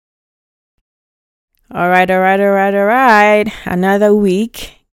All right, all right, all right, all right. Another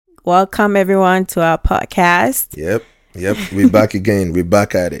week. Welcome everyone to our podcast. Yep. We're back again. We're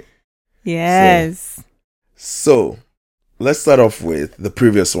back at it. Yes. So let's start off with the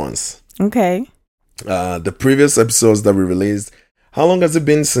previous ones. Okay. The previous episodes that we released. How long has it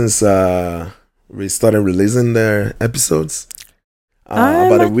been since we started releasing the episodes?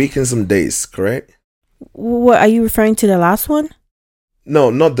 About a week and some days, correct? What are you referring to? The last one?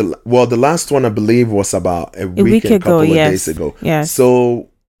 No, not the last one I believe was about a week and a couple of days ago. Yes. So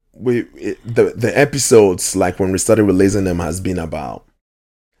the episodes, like when we started releasing them, has been about,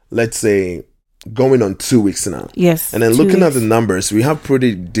 let's say, going on 2 weeks now. Yes. And then looking at the numbers, we have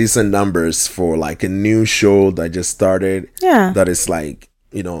pretty decent numbers for like a new show that just started. Yeah. That is like,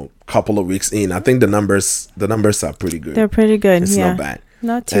 couple of weeks in. I think the numbers are pretty good. They're pretty good. It's yeah. not bad.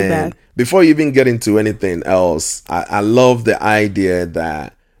 Not too bad. Before you even get into anything else, I love the idea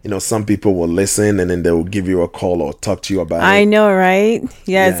that, some people will listen and then they will give you a call or talk to you about it. I know, right?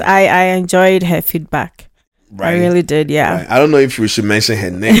 Yes, yeah. I enjoyed her feedback. Right. I really did, yeah. Right. I don't know if we should mention her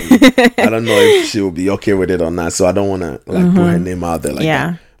name. I don't know if she will be okay with it or not. So I don't want to put her name out there like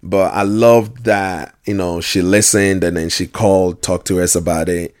that. But I love that, she listened and then she called, talked to us about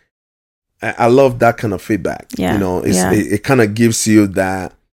it. I love that kind of feedback. Yeah. It kind of gives you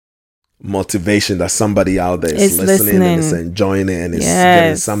that motivation that somebody out there is listening and is enjoying it and is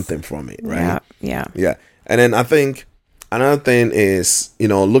getting something from it, right? Yeah. And then I think another thing is,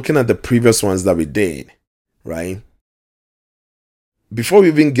 looking at the previous ones that we did, right? Before we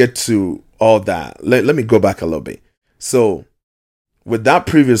even get to all that, let me go back a little bit. So with that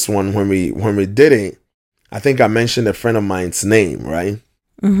previous one, when we did it, I think I mentioned a friend of mine's name, right?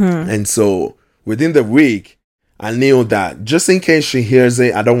 Mm-hmm. And so within the week, I knew that just in case she hears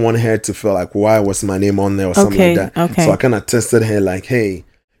it, I don't want her to feel like, why was my name on there or something like that. Okay. So I kind of tested her like, hey,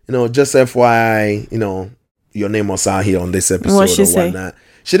 just FYI, your name was out here on this episode What'd she or whatnot.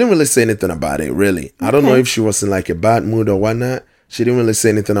 She didn't really say anything about it, really. Okay. I don't know if she was in like a bad mood or whatnot. She didn't really say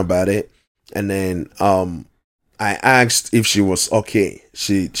anything about it. And then I asked if she was okay.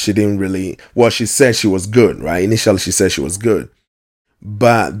 She didn't really, she said she was good, right? Initially, she said she was good.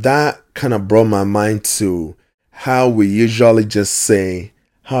 But that kind of brought my mind to how we usually just say,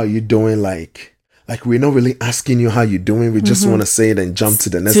 how are you doing? Like we're not really asking you how you're doing. We just want to say it and jump to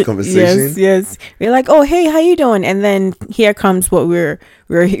the next conversation. Yes. We're like, oh, hey, how you doing? And then here comes what we're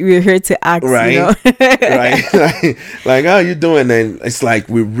here to ask, right? Right. Like, how are you doing? And it's like,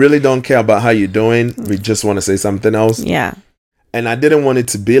 we really don't care about how you're doing. We just want to say something else. Yeah. And I didn't want it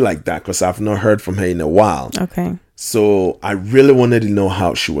to be like that because I've not heard from her in a while. Okay. So I really wanted to know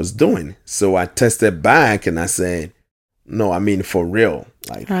how she was doing. So I texted back and I said, no, I mean, for real.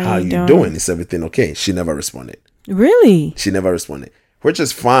 Like, how you doing? Is everything okay? She never responded. Really? She never responded, which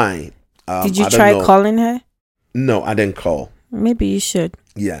is fine. Did you try calling her? No, I didn't call. Maybe you should.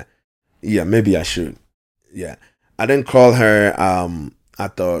 Yeah, maybe I should. Yeah, I didn't call her. I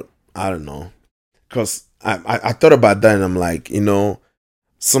thought, I don't know. Because I thought about that and I'm like,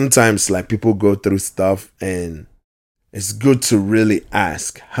 sometimes like people go through stuff and it's good to really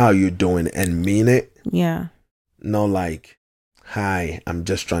ask how you're doing and mean it. Yeah. No, like, hi, I'm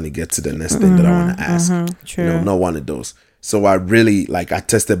just trying to get to the next thing that I want to ask. True. Not one of those. So I really, I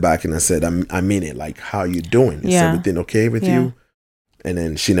tested back and I said, I mean it. Like, how you doing? Is everything okay with you? And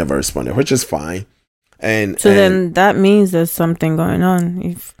then she never responded, which is fine. And then that means there's something going on.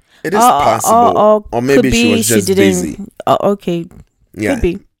 If it is possible. Or maybe she was just busy. Okay. Yeah. Could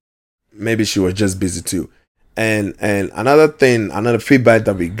be. Maybe she was just busy too. And another feedback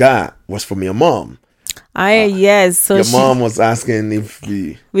that we got was from your mom. Yes. So your mom was asking if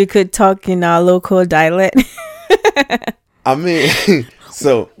we could talk in our local dialect. I mean,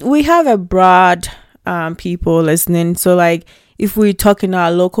 so we have a broad people listening. So like, if we talk in our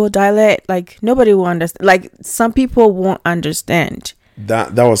local dialect, like nobody will understand. Like some people won't understand.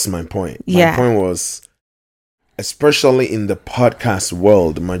 That was my point. My point was, especially in the podcast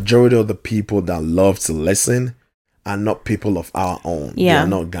world, the majority of the people that love to listen are not people of our own. Yeah. They are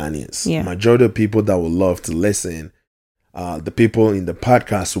not Ghanaians. Yeah. Majority of people that will love to listen, the people in the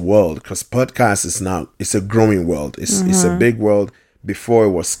podcast world, because podcast is now, it's a growing world. It's a big world. Before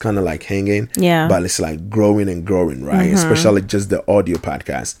it was kind of like hanging. Yeah. But it's like growing and growing, right? Especially just the audio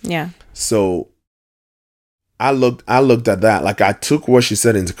podcast. Yeah. So I looked at that. Like I took what she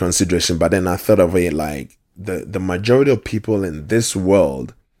said into consideration, but then I thought of it like the majority of people in this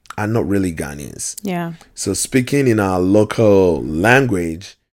world are not really Ghanaians. Yeah. So speaking in our local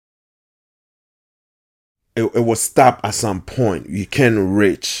language, it will stop at some point. You can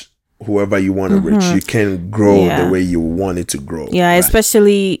reach whoever you want to reach. You can grow the way you want it to grow. Yeah, right?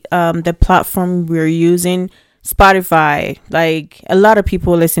 Especially the platform we're using, Spotify. Like, a lot of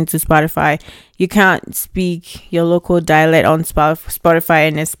people listen to Spotify. You can't speak your local dialect on Spotify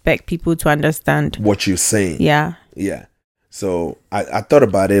and expect people to understand what you're saying. Yeah. So I thought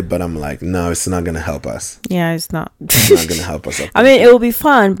about it, but I'm like, no, it's not gonna help us. Yeah, it's not. It's not gonna help us. I mean, it will be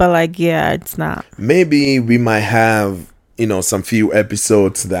fun, but like, yeah, it's not. Maybe we might have, some few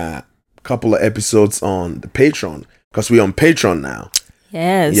episodes, couple of episodes on the Patreon, because we're on Patreon now.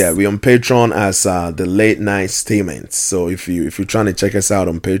 Yes. Yeah, we're on Patreon as the Late Night Statements. So if you're trying to check us out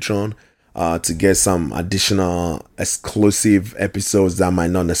on Patreon, to get some additional exclusive episodes that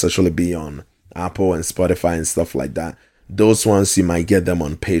might not necessarily be on Apple and Spotify and stuff like that, those ones you might get them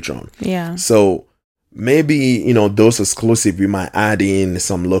on Patreon. Yeah. So maybe, those exclusive, we might add in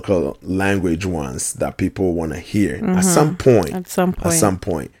some local language ones that people want to hear at some point.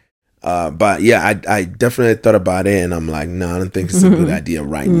 But yeah, I definitely thought about it, and I'm like, no, I don't think it's a good idea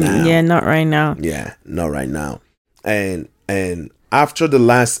right now. Yeah, not right now. Yeah, not right now. And after the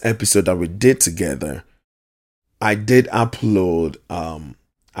last episode that we did together, I did upload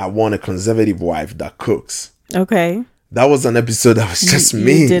I Want a Conservative Wife That Cooks. Okay. That was an episode that was just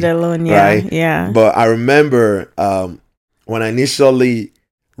me. You did alone, yeah. Right? Yeah. But I remember when I initially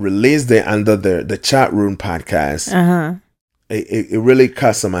released it under the Chat Room podcast, it really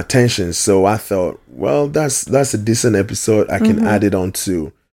caught some attention. So I thought, well, that's a decent episode. I can add it on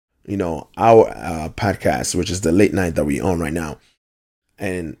to, our podcast, which is the late night that we're on right now.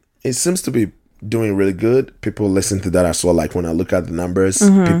 And it seems to be doing really good. People listen to that as well. Like, when I look at the numbers,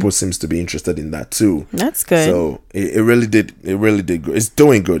 people seems to be interested in that too. That's good. So it really did good. It's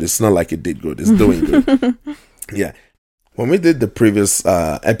doing good. It's not like it did good. It's doing good. Yeah. When we did the previous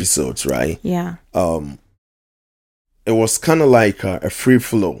episodes, right? Yeah. It was kind of like a free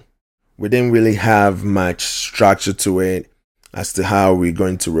flow. We didn't really have much structure to it as to how we're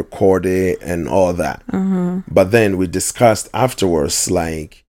going to record it and all that. But then we discussed afterwards,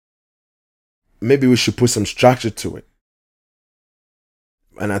 like, maybe we should put some structure to it.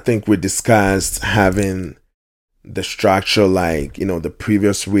 And I think we discussed having the structure, like, the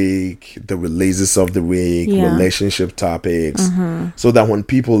previous week, the releases of the week, relationship topics, so that when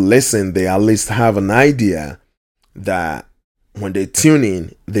people listen, they at least have an idea that when they tune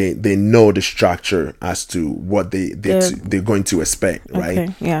in, they know the structure as to what they're going to expect, right?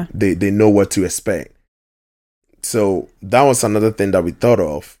 Okay, yeah. They know what to expect. So that was another thing that we thought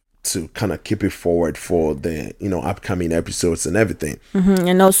of to kind of keep it forward for the upcoming episodes and everything,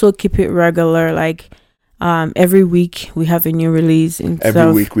 and also keep it regular, like every week we have a new release and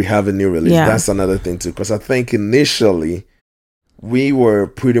every week we have a new release. That's another thing too, because I think initially we were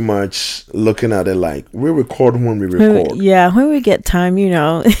pretty much looking at it like we record when we record. When we get time,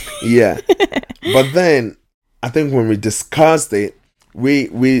 Yeah. But then I think when we discussed it, we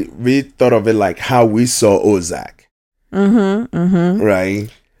thought of it like how we saw Ozark. Right?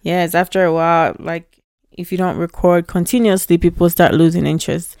 Yes, after a while, like, if you don't record continuously, people start losing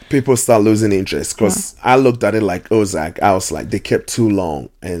interest. Because I looked at it like Ozark. I was like, they kept too long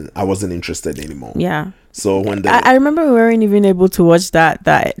and I wasn't interested anymore. Yeah. So when I remember we weren't even able to watch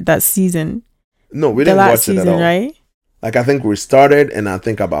that season. No, we didn't watch it at all. Right? Like, I think we started, and I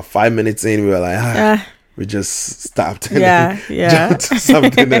think about 5 minutes in, we were like, we just stopped. And jumped to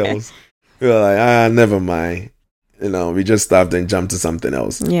something else. We were like, never mind. We just stopped and jumped to something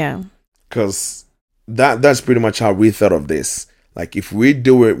else. Yeah. Because that's pretty much how we thought of this. Like, if we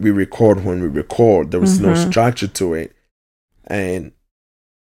do it, we record when we record. There was no structure to it. And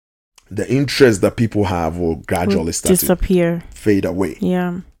the interest that people have will gradually start disappear, to fade away.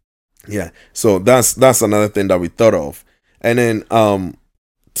 Yeah. Yeah. So that's another thing that we thought of. And then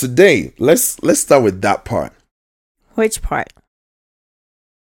today, let's start with that part. Which part?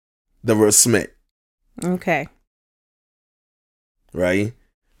 The Will Smith. Okay. Right?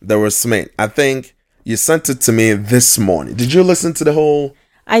 The Will Smith. I think you sent it to me this morning. Did you listen to the whole?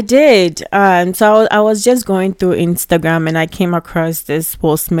 I did. So I was just going through Instagram and I came across this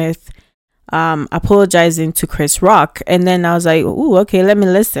Will Smith apologizing to Chris Rock. And then I was like, ooh, okay, let me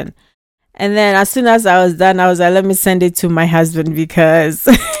listen. And then as soon as I was done, I was like, let me send it to my husband because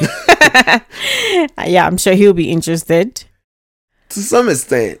I'm sure he'll be interested. To some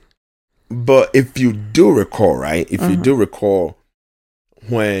extent. But if you do recall, right? If you do recall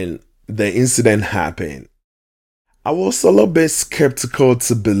when the incident happened, I was a little bit skeptical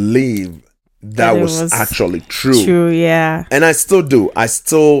to believe that was actually true. True, yeah. And I still do. I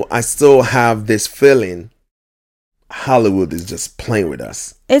still have this feeling Hollywood is just playing with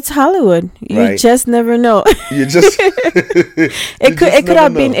us. It's Hollywood. You just never know. You just it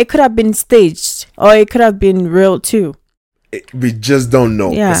could have been staged, or it could have been real too. We just don't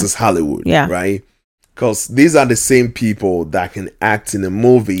know because it's Hollywood, right? Because these are the same people that can act in a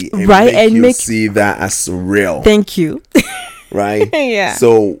movie and make you see that as real. Thank you. Right? Yeah.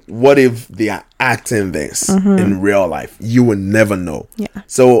 So what if they are acting this in real life? You will never know. Yeah.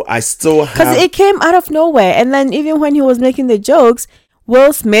 So I still have... Because it came out of nowhere. And then even when he was making the jokes,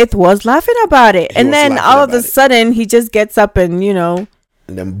 Will Smith was laughing about it. And then all of a sudden, he just gets up and, And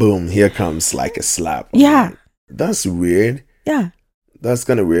then boom, here comes like a slap. Yeah. That's weird. Yeah. That's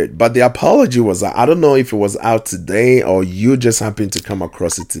kind of weird. But the apology was, I don't know if it was out today or you just happened to come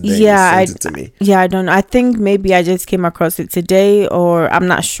across it today. Yeah. And sent it to me. Yeah, I don't know. I think maybe I just came across it today, or I'm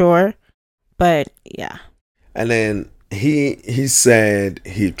not sure. But yeah. And then he said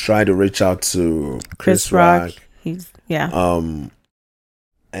he tried to reach out to Chris Rock. And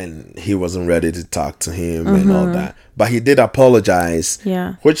he wasn't ready to talk to him and all that. But he did apologize.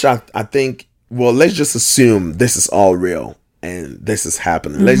 Yeah. Which I think, well, let's just assume this is all real. And this is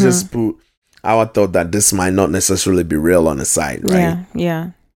happening. Let's just put our thought that this might not necessarily be real on the side, right? Yeah.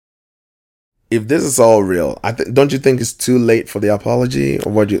 If this is all real, don't you think it's too late for the apology,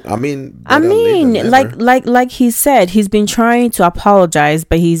 or what? Like he said, he's been trying to apologize,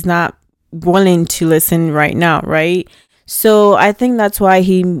 but he's not willing to listen right now, right? So I think that's why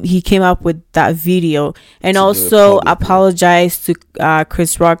he came up with that video, and also apologized to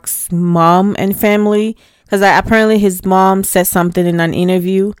Chris Rock's mom and family. Because apparently his mom said something in an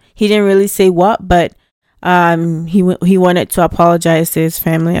interview. He didn't really say what, but he wanted to apologize to his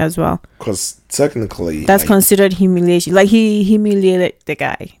family as well. Because technically, that's considered humiliation. Like he humiliated the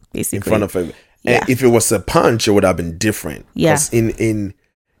guy basically in front of him. Yeah. And if it was a punch, it would have been different. Yeah. Because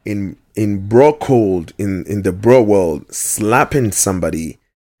in bro code, in the bro world, slapping somebody,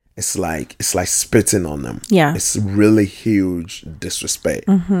 it's like spitting on them. Yeah. It's really huge disrespect.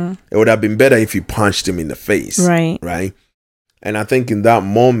 Mm-hmm. It would have been better if you punched him in the face. Right. And I think in that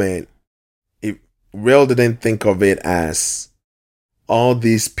moment, Will didn't think of it as all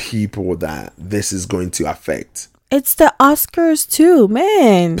these people that this is going to affect. It's the Oscars too,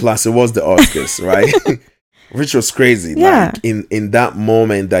 man. Plus, it was the Oscars, right? Which was crazy. Yeah. Like in that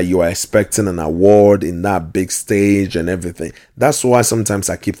moment that you are expecting an award in that big stage and everything. That's why sometimes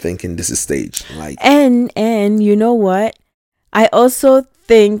I keep thinking this is staged. Like, and you know what? I also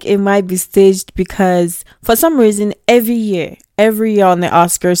think it might be staged because for some reason every year on the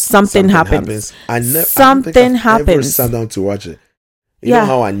Oscars something happens. Something happens. I never sat down to watch it. You know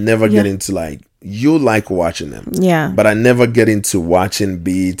how I never get into you like watching them. Yeah. But I never get into watching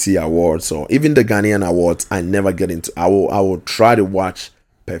BET Awards or even the Ghanaian Awards. I never get into. I will try to watch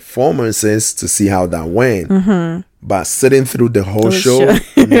performances to see how that went. Mm-hmm. But sitting through the whole show,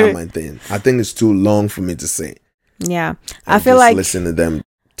 not my thing. I think it's too long for me to say. Yeah. I feel like listen to them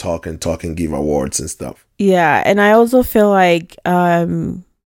talk and give awards and stuff. Yeah, and I also feel like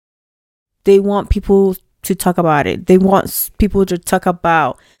they want people to talk about it. They want people to talk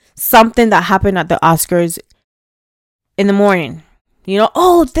about something that happened at the Oscars in the morning.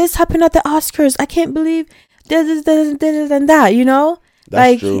 Oh, this happened at the Oscars. I can't believe this and that,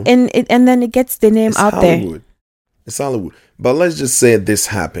 That's true. And then it gets the name out Hollywood. there. It's Hollywood. But let's just say this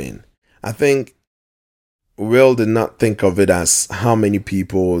happened. I think Will did not think of it as how many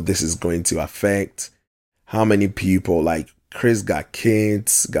people this is going to affect. How many people, like Chris got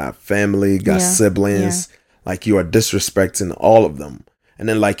kids, got family, got siblings. Yeah. Like you are disrespecting all of them. And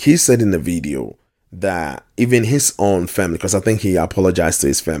then like he said in the video that even his own family, because I think he apologized to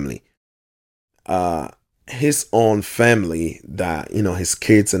his family. His own family that, his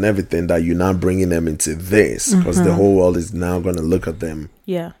kids and everything, that you're not bringing them into this because the whole world is now going to look at them.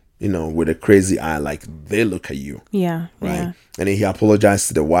 Yeah. With a crazy eye, like they look at you. Yeah. Right. Yeah. And then he apologized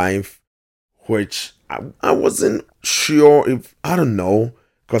to the wife, which I wasn't sure if, I don't know,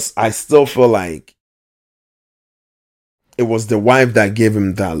 because I still feel like it was the wife that gave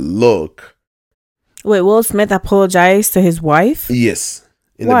him that look. Wait, Will Smith apologized to his wife? Yes.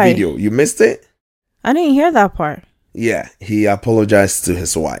 In Why? the video. You missed it? I didn't hear that part. Yeah. He apologized to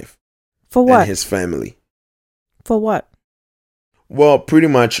his wife. For what? And his family. For what? Well, pretty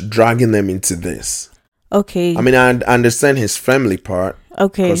much dragging them into this. Okay. I mean, I understand his family part.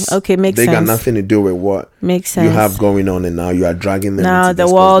 Okay, makes sense. They got nothing to do with what makes sense you have going on, and now you are dragging them now into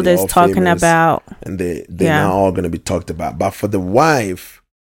the world is talking about. And they're now all going to be talked about. But for the wife,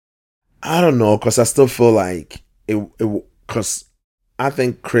 I don't know, because I still feel like because I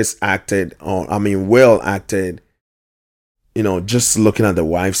think Will acted just looking at the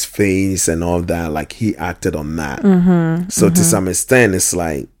wife's face and all that, like he acted on that. So to some extent, it's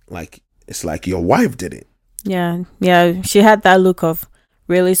like your wife did it. Yeah. She had that look of,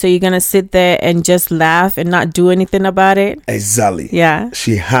 really? So you're gonna sit there and just laugh and not do anything about it? Exactly. Yeah.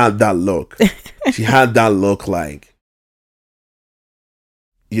 She had that look. She had that look like,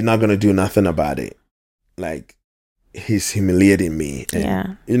 you're not gonna do nothing about it. Like, he's humiliating me.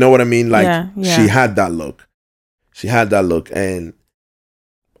 And you know what I mean? Like, she had that look. She had that look. And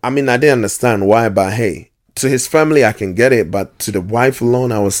I mean, I didn't understand why, but hey, to his family, I can get it. But to the wife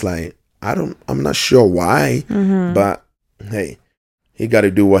alone, I was like, I'm not sure why. But hey, he got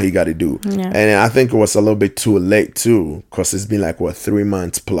to do what he got to do. And I think it was a little bit too late too, because it's been like, 3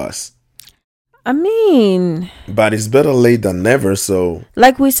 months plus. I mean, but it's better late than never. So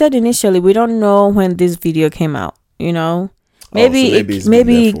like we said initially, we don't know when this video came out, maybe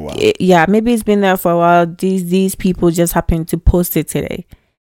maybe it's been there for a while. These people just happened to post it today.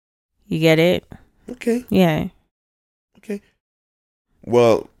 You get it? Okay. Yeah. Okay.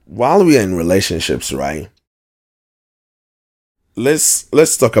 Well, while we are in relationships, right,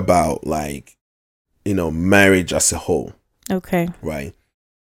 let's talk about, like, marriage as a whole. Okay. Right.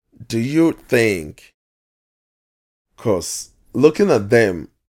 Do you think, because looking at them,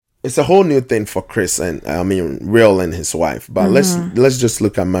 it's a whole new thing for Chris and Real and his wife, but let's just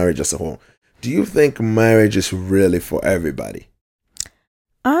look at marriage as a whole. Do you think marriage is really for everybody?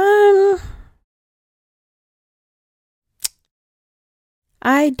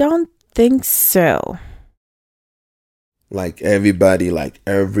 I don't think so. Like everybody, like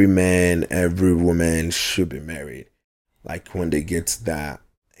every man, every woman should be married, like when they get to that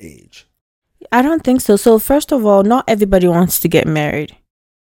age. I don't think so. So first of all, not everybody wants to get married.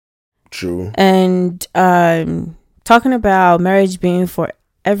 True. And talking about marriage being for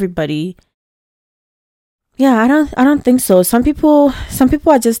everybody, I don't think so. Some people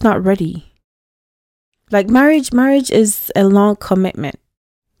are just not ready. Like marriage is a long commitment.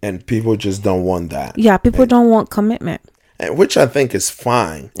 And people just don't want that. Yeah, people don't want commitment. And which I think is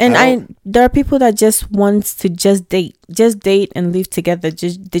fine. And there are people that just wants to just date and live together.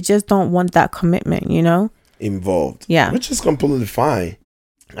 They just don't want that commitment, involved. Yeah, which is completely fine.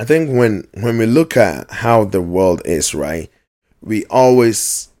 I think when we look at how the world is, right, we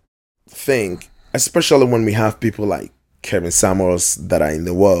always think, especially when we have people like Kevin Samuels that are in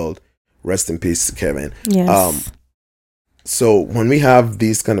the world. Rest in peace, Kevin. Yes. So when we have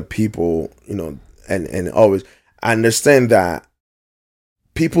these kind of people, and always, I understand that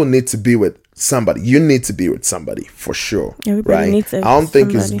people need to be with somebody. You need to be with somebody for sure. Everybody needs I don't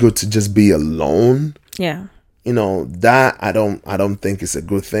think it's good to just be alone. Yeah. That I don't think it's a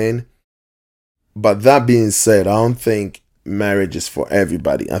good thing. But that being said, I don't think marriage is for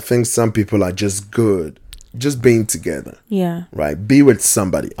everybody. I think some people are just good just being together. Yeah. Right. Be with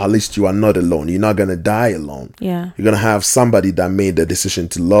somebody. At least you are not alone. You're not gonna die alone. Yeah. You're gonna have somebody that made the decision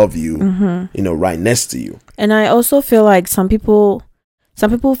to love you, right next to you. And I also feel like some people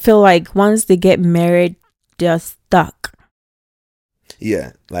feel like once they get married, they're stuck.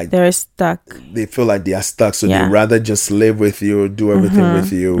 Yeah. Like they're stuck. They feel like they are stuck. So they'd rather just live with you, do everything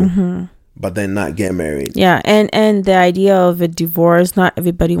with you, but then not get married. Yeah. And the idea of a divorce, not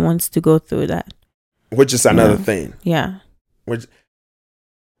everybody wants to go through that. Which is another thing. Yeah.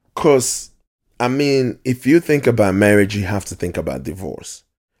 Because, if you think about marriage, you have to think about divorce.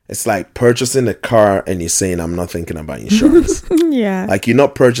 It's like purchasing a car and you're saying, I'm not thinking about insurance. Yeah. Like you're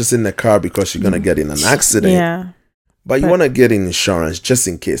not purchasing the car because you're going to get in an accident. Yeah. But you want to get in insurance just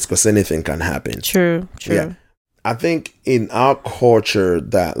in case, because anything can happen. True. Yeah. I think in our culture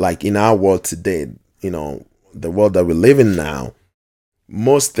that, like in our world today, the world that we live in now,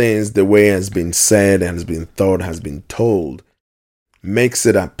 most things, the way it has been said and has been thought, has been told, makes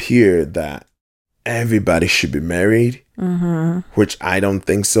it appear that everybody should be married, which I don't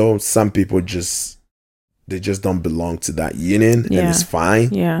think so. Some people they just don't belong to that union, and it's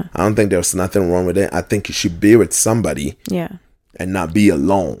fine. Yeah, I don't think there's nothing wrong with it. I think you should be with somebody, and not be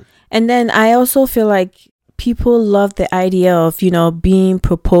alone. And then I also feel like people love the idea of being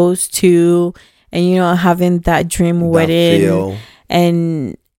proposed to, and having that dream wedding.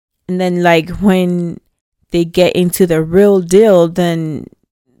 And then like when they get into the real deal, then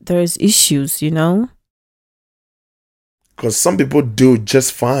there's issues, Because some people do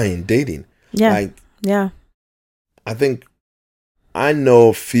just fine dating. Yeah. I think I know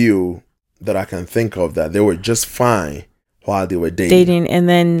a few that I can think of that they were just fine while they were dating. And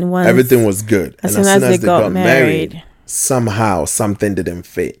then once everything was good. As soon as they got married, somehow something didn't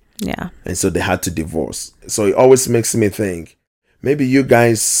fit. Yeah. And so they had to divorce. So it always makes me think, maybe you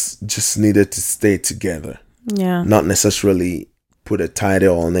guys just needed to stay together. Yeah. Not necessarily put a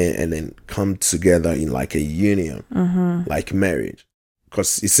title on it and then come together in like a union, like marriage.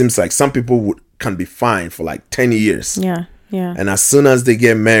 Because it seems like some people can be fine for like 10 years. Yeah. Yeah. And as soon as they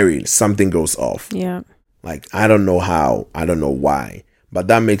get married, something goes off. Yeah. Like, I don't know how, I don't know why. But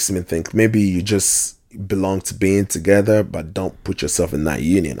that makes me think maybe you just belong to being together, but don't put yourself in that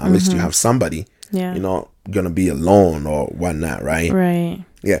union. At least you have somebody. Yeah. You're not going to be alone or whatnot, right? Right.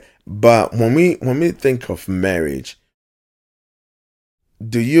 Yeah. But when we think of marriage,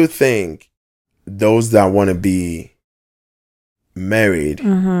 do you think those that want to be married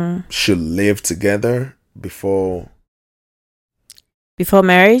should live together before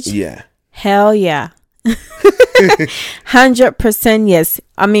marriage? Yeah. Hell yeah. 100% yes.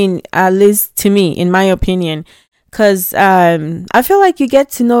 I mean, at least to me, in my opinion, because I feel like you get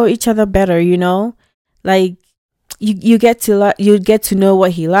to know each other better, you know, like you get to know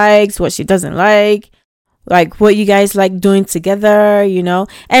what he likes, what she doesn't like what you guys like doing together, you know.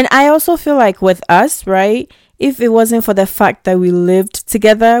 And I also feel like with us, right, if it wasn't for the fact that we lived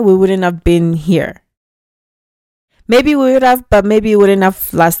together, we wouldn't have been here. Maybe we would have, but maybe it wouldn't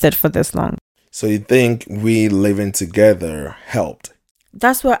have lasted for this long. So you think we living together helped?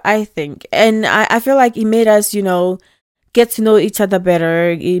 That's what I think. And I feel like it made us, you know, get to know each other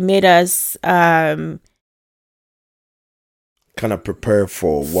better. It made us kind of prepare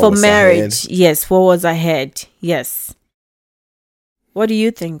for what was marriage. Ahead. Yes, what was ahead. Yes. What do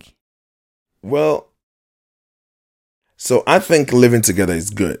you think? Well, so I think living together is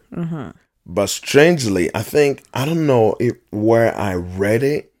good. But strangely, I don't know where I read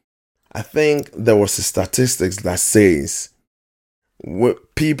it. I think there was a statistics that says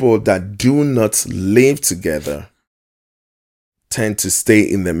people that do not live together tend to stay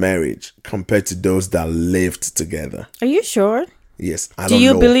in the marriage compared to those that lived together. Are you sure? Yes. Do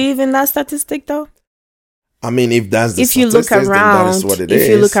you believe in that statistic though? I mean, if that's the statistics, then that is what it is. If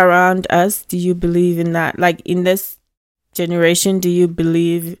you look around us, do you believe in that? Like in this generation, do you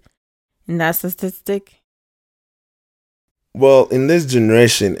believe in that statistic? Well, in this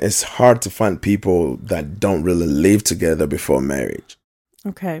generation, it's hard to find people that don't really live together before marriage.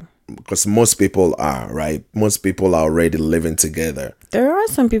 Okay. Because most people are, right? Most people are already living together. There are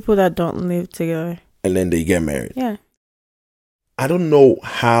some people that don't live together. And then they get married. Yeah. I don't know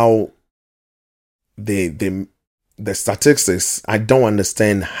how the statistics, I don't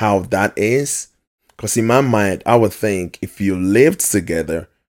understand how that is. Because in my mind, I would think if you lived together,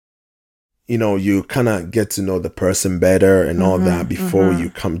 you know, you kind of get to know the person better and all that before you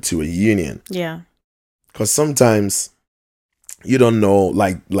come to a union. Yeah. Because sometimes you don't know,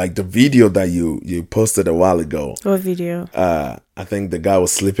 like the video that you posted a while ago. What video? I think the guy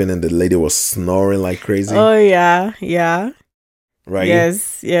was sleeping and the lady was snoring like crazy. Oh, yeah. Yeah. Right?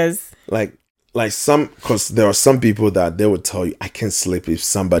 Yes. Yes. Like because there are some people that they would tell you, I can't sleep if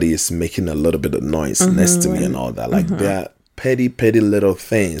somebody is making a little bit of noise next to me and all that. Like they're petty little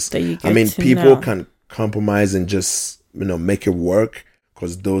things. I mean, people can compromise and just, you know, make it work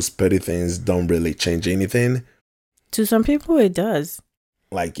because those petty things don't really change anything. To some people, it does.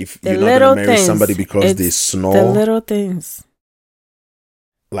 Like if you're not going to marry somebody because they snore. The little things.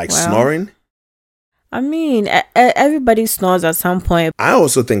 Like snoring? I mean, everybody snores at some point. I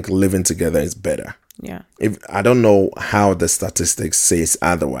also think living together is better. Yeah. I don't know how the statistics says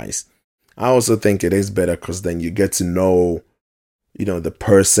otherwise. I also think it is better because then you get to know, you know, the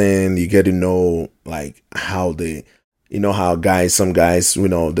person. You get to know like how they, you know, how some guys, you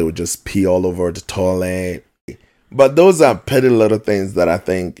know, they would just pee all over the toilet. But those are petty little things that I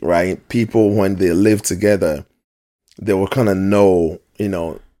think, right? People, when they live together, they will kind of know, you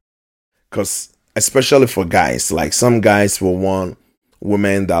know, because especially for guys, like some guys will want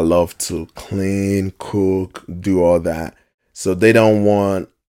women that love to clean, cook, do all that. So they don't want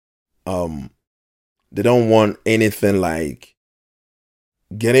anything like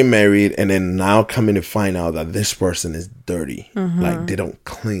getting married and then now coming to find out that this person is dirty. Like they don't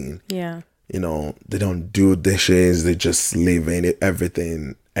clean. Yeah. You know, they don't do dishes. They just leave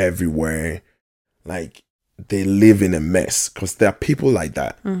everything everywhere. Like they live in a mess because there are people like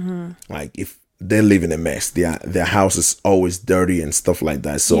that. Like if they live in a mess, their house is always dirty and stuff like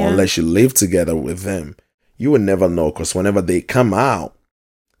that. So unless you live together with them, you would never know because whenever they come out,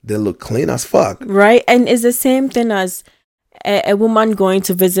 they look clean as fuck. Right. And it's the same thing as a woman going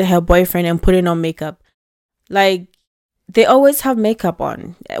to visit her boyfriend and putting on makeup. Like, they always have makeup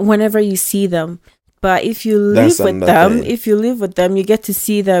on whenever you see them. But if you live with them, you get to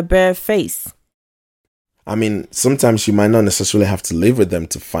see their bare face. I mean, sometimes you might not necessarily have to live with them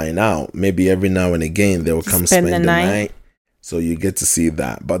to find out. Maybe every now and again they will come spend the night. So you get to see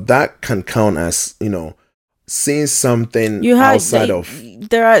that. But that can count as, you know, seeing something outside of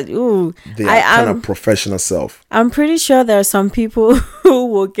there are their kind of professional self. I'm pretty sure there are some people who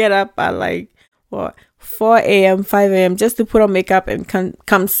will get up at like 4 a.m., 5 a.m. just to put on makeup and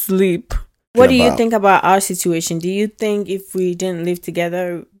come sleep. What do you think about our situation? Do you think if we didn't live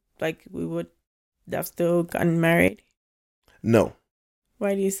together, like we would have still gotten married? No.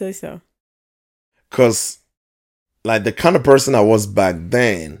 Why do you say so? Because like the kind of person I was back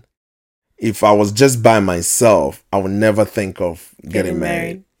then, if I was just by myself, I would never think of getting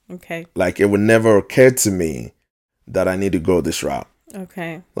married. Okay. Like it would never occur to me that I need to go this route.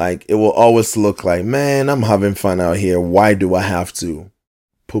 Okay. Like it will always look like, man, I'm having fun out here. Why do I have to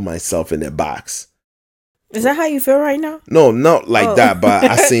put myself in a box? Is that how you feel right now? No, not like that. But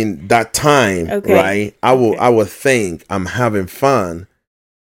I seen that time, right? I will think I'm having fun.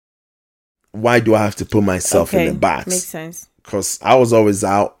 Why do I have to put myself in a box? Makes sense. Because I was always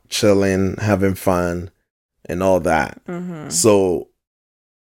out chilling, having fun, and all that. Mm-hmm. So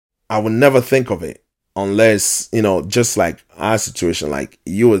I would never think of it unless, just like our situation, like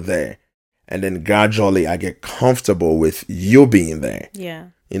you were there. And then gradually I get comfortable with you being there. Yeah.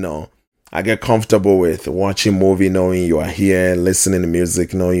 I get comfortable with watching movie, knowing you are here, listening to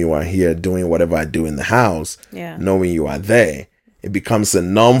music, knowing you are here, doing whatever I do in the house, knowing you are there. It becomes a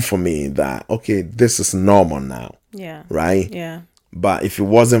norm for me that, okay, this is normal now. Yeah. Right? Yeah. But if it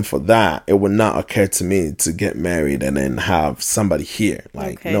wasn't for that, it would not occur to me to get married and then have somebody here.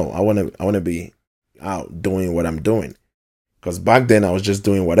 Like, no, I want to be out doing what I'm doing. Because back then I was just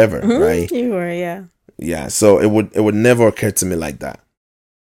doing whatever, right? You were, yeah. Yeah, so it would never occur to me like that.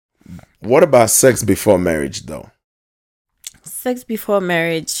 What about sex before marriage, though? Sex before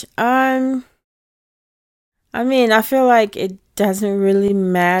marriage. I mean, I feel like it doesn't really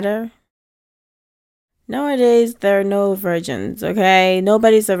matter. Nowadays, there are no virgins, okay?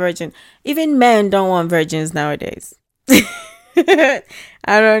 Nobody's a virgin. Even men don't want virgins nowadays. I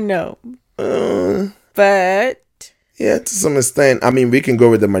don't know. But... yeah, to some extent. I mean, we can go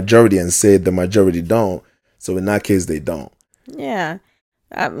with the majority and say the majority don't. So in that case, they don't. Yeah.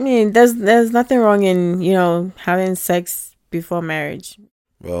 I mean, there's nothing wrong in, having sex before marriage.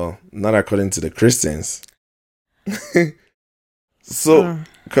 Well, not according to the Christians. So,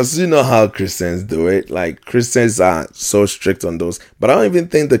 because you know how Christians do it. Like, Christians are so strict on those. But I don't even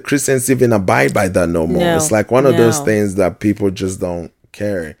think the Christians even abide by that no more. It's like one of those things that people just don't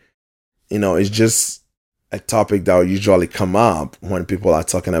care. It's just a topic that will usually come up when people are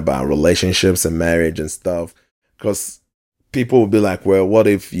talking about relationships and marriage and stuff. Because people will be like, well, what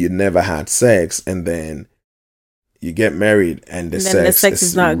if you never had sex and then you get married and the sex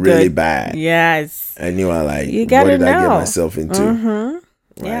is not really good. Bad? Yes. And you are like, what did I get myself into?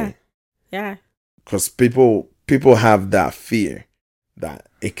 Mm-hmm. Right? Yeah. Because people have that fear that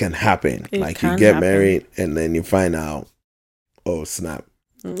it can happen. Like you get married and then you find out, oh, snap.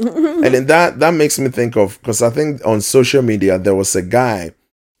 And then that makes me think of, because I think on social media, there was a guy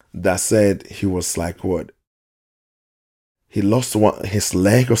that said he was like, what? He lost his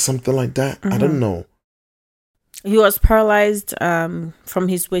leg or something like that. I don't know. He was paralyzed from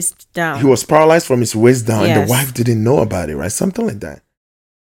his waist down. He was paralyzed from his waist down, and the wife didn't know about it, right? Something like that.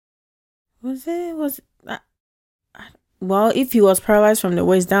 Was it? Well, if he was paralyzed from the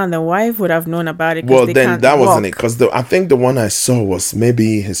waist down, the wife would have known about it. Well, then that wasn't it. Because I think the one I saw was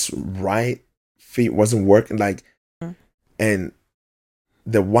maybe his right feet wasn't working, and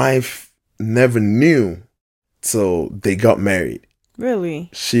the wife never knew till they got married.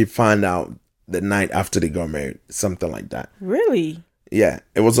 Really? She found out the night after they got married, something like that. Really? Yeah,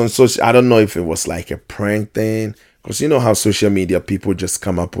 it was on social. I don't know if it was like a prank thing, because you know how social media people just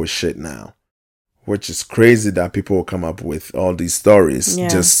come up with shit now, which is crazy that people will come up with all these stories. Yeah.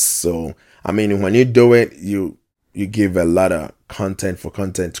 Just so, I mean, when you do it, you give a lot of content for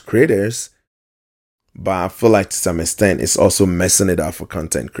content creators, but I feel like to some extent it's also messing it up for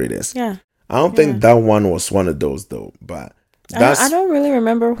content creators. Yeah, I don't think that one was one of those though, but. I don't really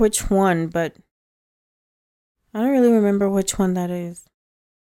remember which one, but I don't really remember which one that is.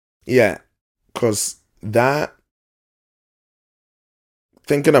 Yeah, because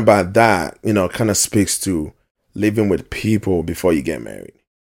thinking about that, kind of speaks to living with people before you get married,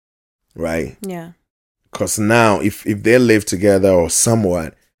 right? Yeah. Because now, if they live together or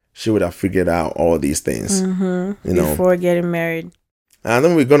somewhat, she would have figured out all these things, before getting married. And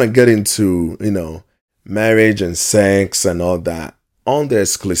then we're going to get into, marriage and sex and all that on the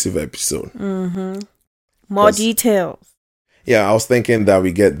exclusive episode. More details. Yeah, I was thinking that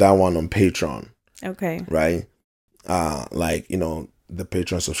we get that one on Patreon. Okay. Right? The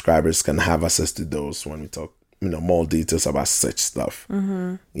Patreon subscribers can have access to those when we talk more details about such stuff.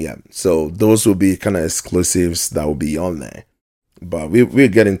 Yeah, so those will be kind of exclusives that will be on there, but we'll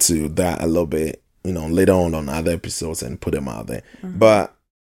get into that a little bit, later on other episodes and put them out there. But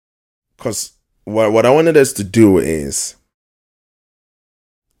because what I wanted us to do is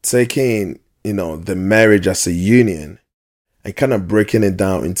taking the marriage as a union and kind of breaking it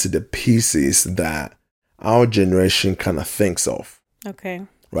down into the pieces that our generation kind of thinks of. Okay.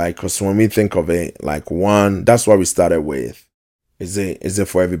 Right? Because when we think of it, like one, that's what we started with. Is it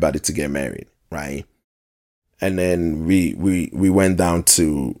for everybody to get married? Right? And then we went down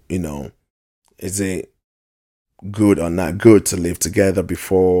to, is it good or not good to live together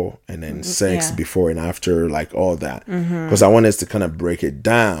before, and then sex before and after, like all that. Because I want us to kind of break it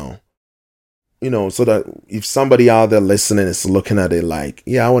down, so that if somebody out there listening is looking at it like,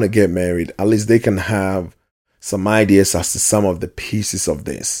 yeah, I want to get married, at least they can have some ideas as to some of the pieces of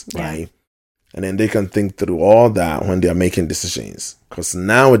this, right? And then they can think through all that when they're making decisions. Because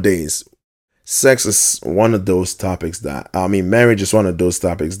nowadays, sex is one of those topics marriage is one of those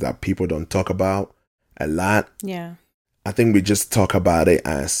topics that people don't talk about a lot. Yeah. I think we just talk about it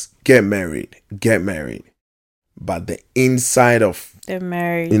as get married. But the inside of the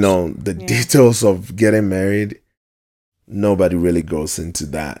marriage, the details of getting married, nobody really goes into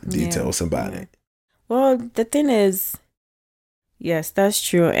that details about it. Well, the thing is, yes, that's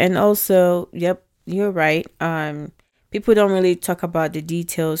true. And also, yep, you're right. People don't really talk about the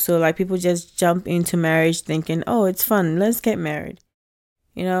details. So like people just jump into marriage thinking, oh, it's fun, let's get married.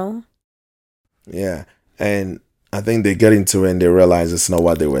 Yeah. And I think they get into it and they realize it's not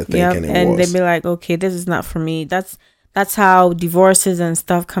what they were thinking it and was. they be like, okay, this is not for me. That's how divorces and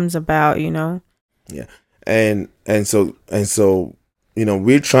stuff comes about, Yeah. And so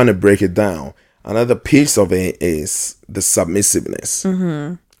we're trying to break it down. Another piece of it is the submissiveness,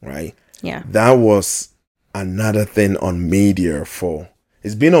 right? Yeah. That was another thing on media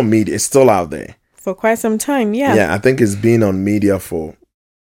it's been on media. It's still out there. For quite some time, yeah. Yeah, I think it's been on media for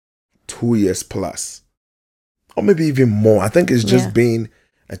 2 years plus. Or maybe even more. I think it's just been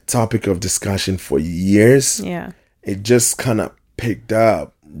a topic of discussion for years. Yeah. It just kind of picked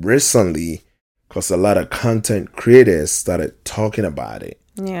up recently because a lot of content creators started talking about it.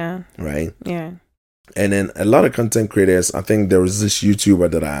 Yeah. Right? Yeah. And then a lot of content creators, I think there was this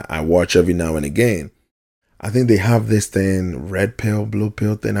YouTuber that I watch every now and again. I think they have this thing, red pill, blue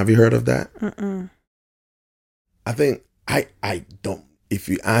pill thing. Have you heard of that? I think I don't. If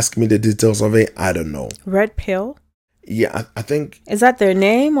you ask me the details of it, I don't know. Red pill? Yeah, I think. Is that their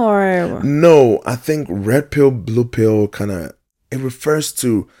name or? No, I think red pill, blue pill it refers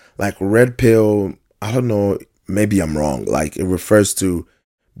to like red pill. I don't know. Maybe I'm wrong. Like it refers to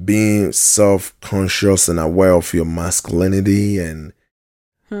being self-conscious and aware of your masculinity and,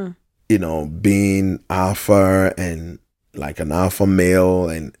 being alpha and like an alpha male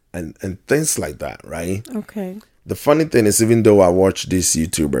and things like that, right? Okay. The funny thing is, even though I watch these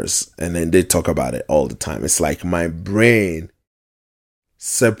YouTubers and then they talk about it all the time, it's like my brain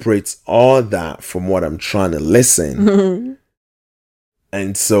separates all that from what I'm trying to listen.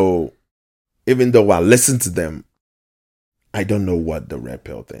 And so even though I listen to them, I don't know what the red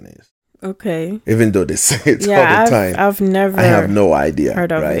pill thing is. Okay. Even though they say it all the time. I have no idea.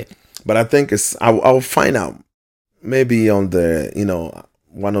 Heard of it. But I think I'll find out. Maybe on the,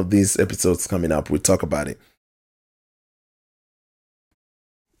 one of these episodes coming up, we'll talk about it.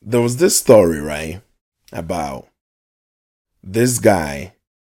 There was this story, right, about this guy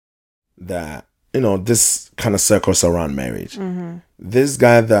that, this kind of circles around marriage. This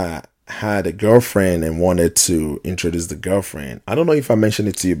guy that had a girlfriend and wanted to introduce the girlfriend. I don't know if I mentioned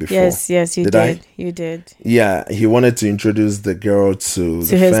it to you before. Yes, you did. You did. Yeah, he wanted to introduce the girl to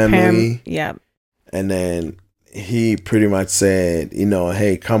the family. Yeah. And then he pretty much said,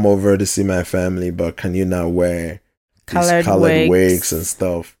 hey, come over to see my family, but can you not wear colored wigs and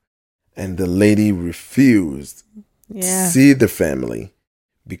stuff? And the lady refused to see the family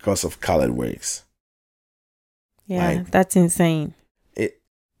because of colored wigs. Yeah, that's insane.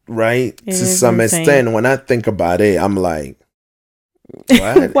 Right? To some extent, when I think about it, I'm like,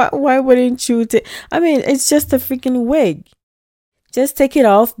 what? Why wouldn't you? I mean, it's just a freaking wig. Just take it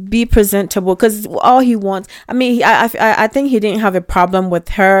off, be presentable. Because all he wants, I mean, I think he didn't have a problem with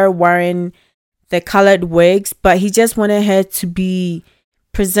her wearing the colored wigs, but he just wanted her to be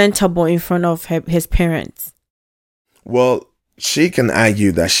presentable in front of his parents. Well, she can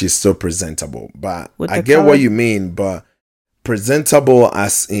argue that she's so presentable, but I get what you mean, but presentable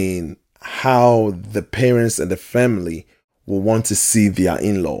as in how the parents and the family will want to see their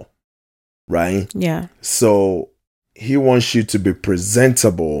in-law, right? Yeah. So he wants you to be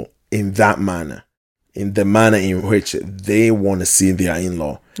presentable in that manner, in the manner in which they want to see their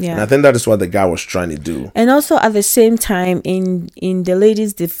in-law. Yeah. And I think that is what the guy was trying to do. And also at the same time, in the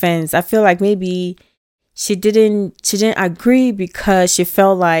lady's defense, I feel like maybe she didn't agree because she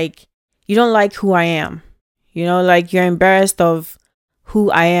felt like you don't like who I am. You know, like you're embarrassed of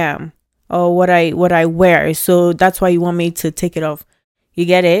who I am or what I wear. So that's why you want me to take it off. You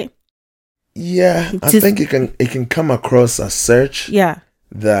get it? Yeah, I think it can come across as such. Yeah.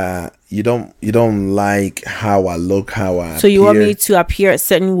 That you don't like how I look, how I so you want me to appear a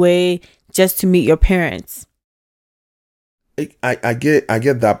certain way just to meet your parents. I get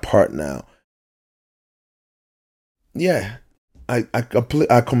that part now. Yeah, I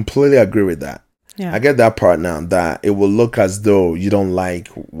completely agree with that. Yeah. I get that part now, that it will look as though you don't like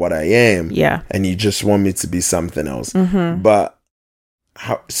what I am. Yeah. And you just want me to be something else. Mm-hmm. But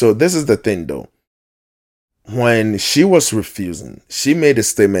so this is the thing though. When she was refusing, she made a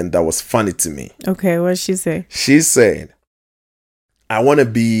statement that was funny to me. Okay, what did she say? She said, I want to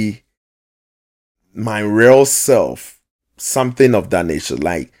be my real self, something of that nature.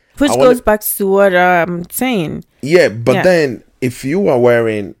 Like, which goes back to what I'm saying. Yeah, but then if you are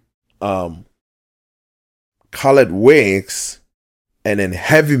wearing colored wigs and then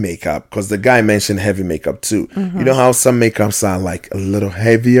heavy makeup, because the guy mentioned heavy makeup too. Mm-hmm. You know how some makeups are like a little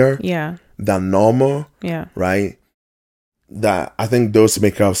heavier than normal? Yeah. Right? That I think those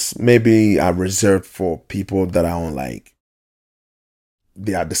makeups maybe are reserved for people that are on like,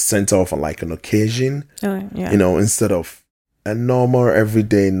 they are the center of like an occasion. Oh, yeah. You know, instead of a normal,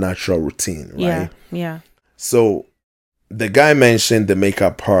 everyday, natural routine, right? Yeah. Yeah. So the guy mentioned the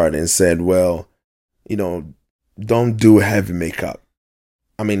makeup part and said, well, you know, don't do heavy makeup.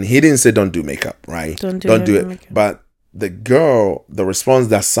 I mean, he didn't say don't do makeup, right? Don't do it. Makeup. But the girl, the response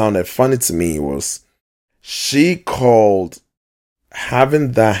that sounded funny to me was she called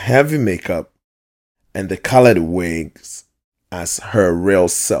having that heavy makeup and the colored wigs as her real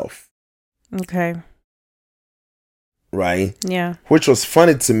self. Okay. Right? Yeah. Which was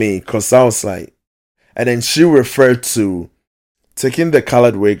funny to me because I was like, and then she referred to taking the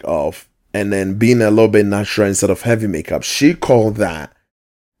colored wig off and then being a little bit natural instead of heavy makeup. She called that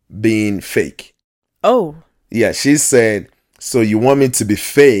being fake. Oh. Yeah, she said, so you want me to be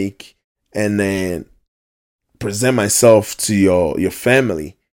fake and then present myself to your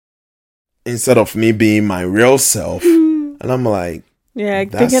family instead of me being my real self. And I'm like, yeah,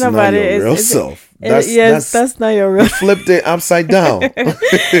 thinking about it, real self. That's not your real. You flipped it upside down.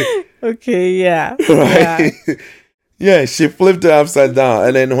 Okay, yeah, right. Yeah, she flipped it upside down,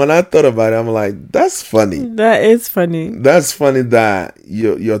 and then when I thought about it, I'm like, that's funny. That is funny. That's funny that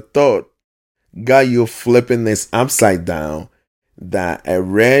your thought got you flipping this upside down. That a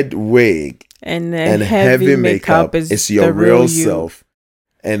red wig and heavy makeup is your real self.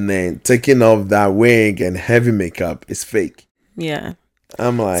 And then taking off that wig and heavy makeup is fake. Yeah.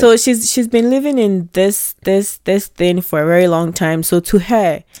 I'm like, so she's been living in this thing for a very long time. So to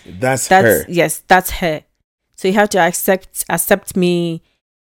her, that's her. Yes, that's her. So you have to accept me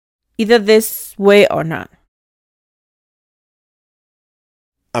either this way or not.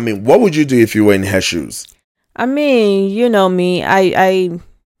 I mean, what would you do if you were in her shoes? I mean, you know me.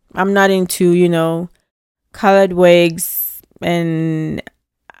 I'm not into, colored wigs, and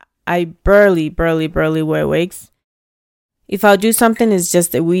I barely wear wigs. If I'll do something, it's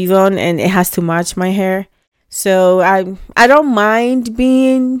just a weave on and it has to match my hair. So I don't mind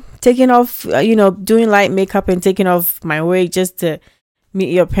taking off, doing light makeup and taking off my wig just to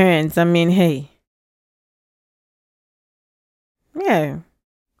meet your parents. I mean, hey. Yeah.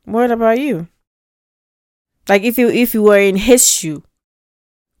 What about you? Like if you were in his shoe,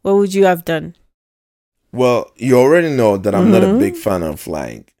 what would you have done? Well, you already know that I'm not a big fan of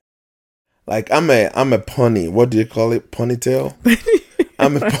like I'm a pony. What do you call it? Ponytail?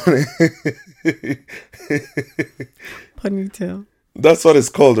 I'm a pony. Ponytail. That's what it's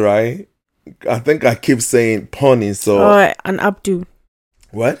called, right? I think I keep saying pony, so an updo.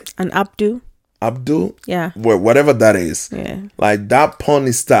 What? An updo. Abdul? Yeah. Whatever that is. Yeah. Like that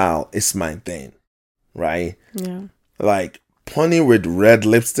pony style is my thing. Right? Yeah. Like pony with red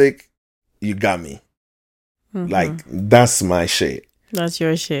lipstick, you got me. Mm-hmm. Like that's my shit. That's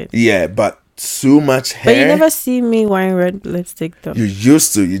your shit. Yeah, but too much hair. But you never see me wearing red lipstick though. You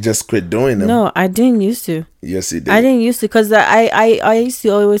used to. You just quit doing them. No, I didn't used to. Yes, you did. I didn't used to because I used to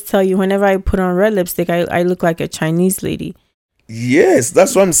always tell you whenever I put on red lipstick, I look like a Chinese lady. Yes,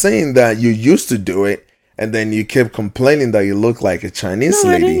 that's what I'm saying, that you used to do it and then you kept complaining that you look like a Chinese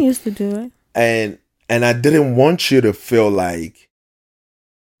lady. I didn't used to do it. And I didn't want you to feel like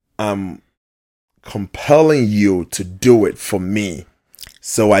I'm compelling you to do it for me.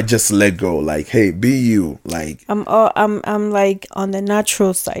 So I just let go. Like, hey, be you. Like, I'm like on the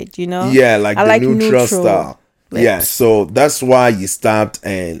natural side, you know. Yeah, like I the like neutral style. Lips. Yeah, so that's why you stopped.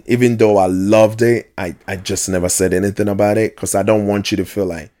 And even though I loved it, I just never said anything about it because I don't want you to feel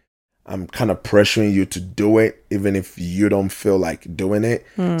like I'm kind of pressuring you to do it, even if you don't feel like doing it.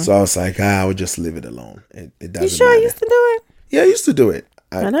 So I was like, I would just leave it alone. It doesn't. You sure you used to do it? Yeah, I used to do it.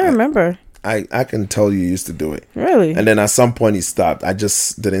 I don't remember. I can tell you used to do it. Really? And then at some point he stopped. I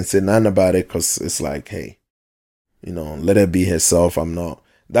just didn't say nothing about it because it's like, hey, you know, let her be herself. I'm not.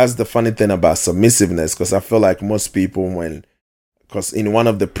 That's the funny thing about submissiveness, because I feel like most people because in one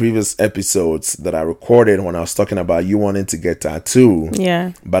of the previous episodes that I recorded when I was talking about you wanting to get tattooed,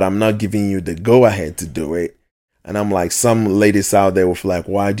 yeah, but I'm not giving you the go ahead to do it. And I'm like, some ladies out there will feel like,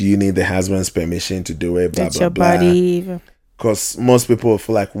 why do you need the husband's permission to do it? Blah, it's blah, your blah. Body. Because most people will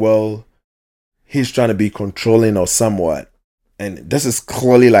feel like, well, he's trying to be controlling or somewhat. And this is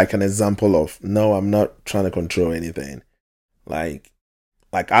clearly like an example of, no, I'm not trying to control anything. Like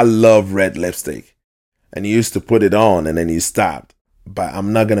I love red lipstick. And you used to put it on and then you stopped. But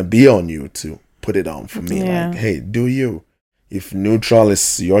I'm not going to be on you to put it on for me. Yeah. Like, hey, do you? If neutral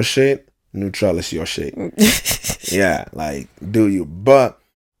is your shade, neutral is your shade. Yeah, like, do you? But,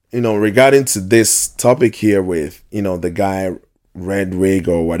 you know, regarding to this topic here with, you know, the guy, red wig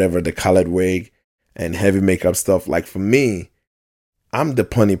or whatever, the colored wig and heavy makeup stuff, like for me, I'm the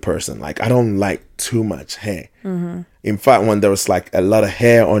punny person. Like, I don't like too much hair. Mm-hmm. In fact, when there was like a lot of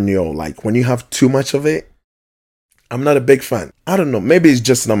hair on your, like when you have too much of it, I'm not a big fan. I don't know. Maybe it's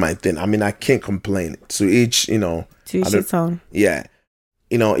just not my thing. I mean, I can't complain. To each, you know. To each its own. Yeah.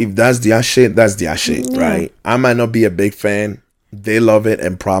 You know, if that's their shit, that's their shit, right? I might not be a big fan. They love it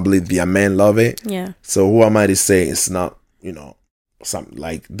and probably their men love it. Yeah. So who am I to say it's not, you know, something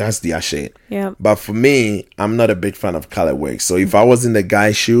like that's their shit. Yeah. But for me, I'm not a big fan of colored wigs. So if I was in the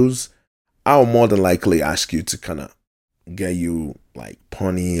guy's shoes, I'll more than likely ask you to kind of get you like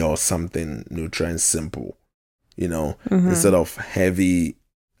pony or something neutral and simple, you know, instead of heavy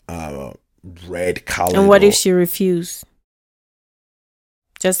red color. And what if she refused?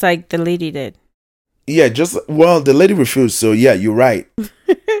 Just like the lady did. Yeah, the lady refused. So yeah, you're right.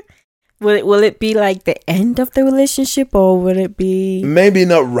 Will it be like the end of the relationship, or will it be maybe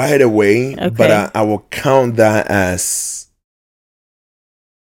not right away? Okay. But I will count that as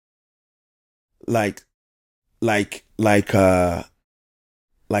like a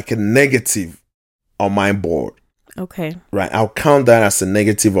negative on my board. Okay. Right. I'll count that as a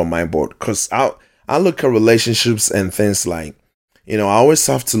negative on my board because I look at relationships and things like, you know, I always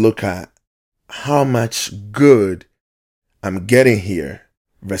have to look at how much good I'm getting here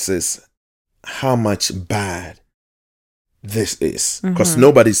versus how much bad this is, because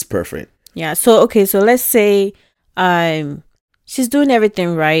nobody's perfect. Yeah. So let's say she's doing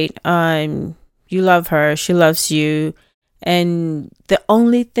everything right. You love her, she loves you, and the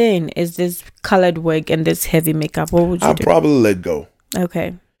only thing is this colored wig and this heavy makeup. What would you do? I'll probably let go.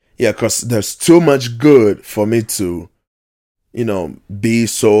 Okay. Yeah, because there's too much good for me to, you know, be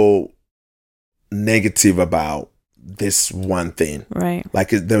so negative about this one thing. Right. Like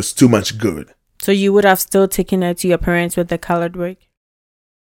there's too much good. So you would have still taken her to your parents with the colored wig?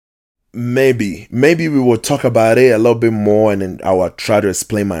 Maybe we will talk about it a little bit more, and then I will try to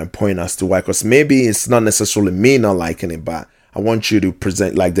explain my point as to why. Because maybe it's not necessarily me not liking it, but I want you to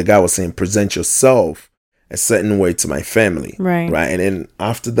present, like the guy was saying, present yourself a certain way to my family, right? And then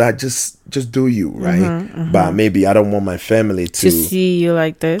after that, just do you, right? But maybe I don't want my family to see you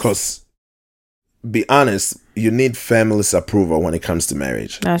like this. Because, be honest, you need family's approval when it comes to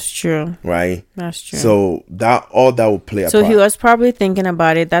marriage. That's true. Right? That's true. So that will play a part. So he was probably thinking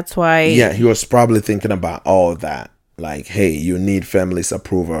about it. That's why. Yeah, he was probably thinking about all that. Like, hey, you need family's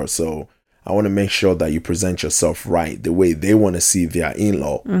approval. So I want to make sure that you present yourself right, the way they want to see their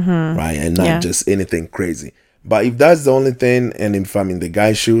in-law, right? And not just anything crazy. But if that's the only thing, and if I'm in the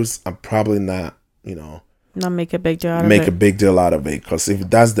guy's shoes, I'm probably not, you know. Not make a big deal out of it. Because if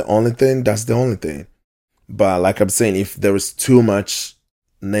that's the only thing, that's the only thing. But like I'm saying, if there is too much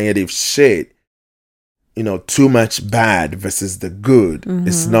negative shit, you know, too much bad versus the good,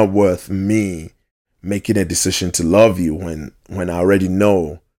 it's not worth me making a decision to love you when I already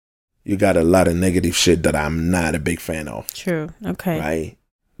know you got a lot of negative shit that I'm not a big fan of. True. Okay. Right?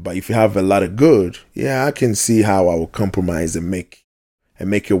 But if you have a lot of good, yeah, I can see how I will compromise and make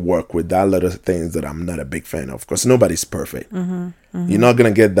it work with that lot of things that I'm not a big fan of. Because nobody's perfect. You're not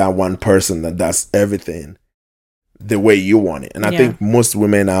going to get that one person that does everything the way you want it. And I think most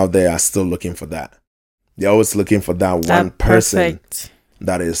women out there are still looking for that. They're always looking for that one person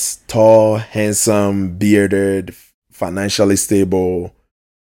that is tall, handsome, bearded, financially stable,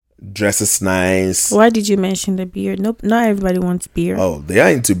 dresses nice. Why did you mention the beard? Nope, not everybody wants beard. Oh, they are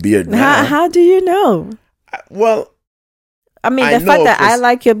into beard now. How do you know? Well, I mean, the fact that I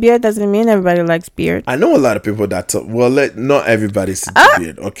like your beard doesn't mean everybody likes beard. I know a lot of people that not everybody's into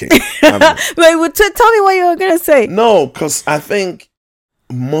beard. Okay. Wait, tell me what you were going to say. No, because I think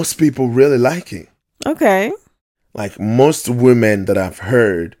most people really like it. Okay. Like most women that I've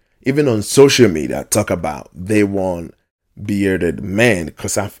heard, even on social media, talk about they want bearded men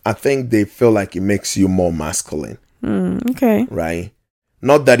because I think they feel like it makes you more masculine. Okay. Right?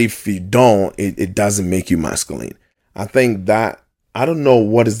 Not that if you don't, it doesn't make you masculine. I think that, I don't know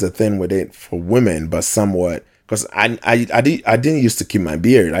what is the thing with it for women, but somewhat, because I didn't used to keep my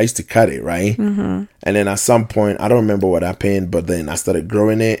beard. I used to cut it, right? Mm-hmm. And then at some point, I don't remember what happened, but then I started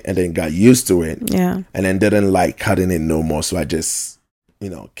growing it and then got used to it. Yeah. And then didn't like cutting it no more. So I just,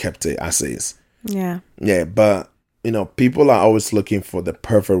 kept it as is. Yeah. Yeah, but, people are always looking for the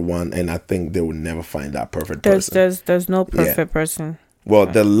perfect one. And I think they will never find that perfect person. There's no perfect person. Well,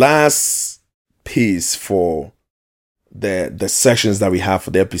 the last piece for the sections that we have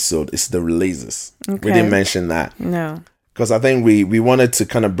for the episode is the releases. Okay. We didn't mention that. No. Because I think we wanted to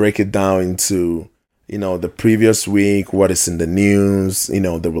kind of break it down into, the previous week, what is in the news,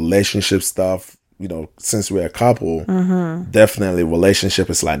 the relationship stuff. Since we're a couple, definitely relationship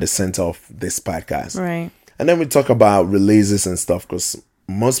is like the center of this podcast. Right. And then we talk about releases and stuff because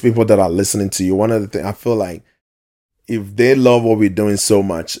most people that are listening to you, one of the things I feel like, if they love what we're doing so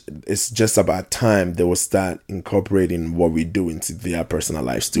much, it's just about time they will start incorporating what we do into their personal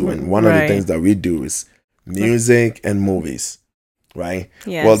lives too. And one of the things that we do is music and movies, right?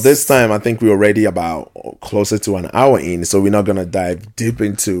 Yes. Well, this time I think we're already about closer to an hour in, so we're not going to dive deep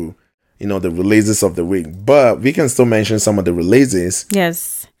into, the releases of the week. But we can still mention some of the releases.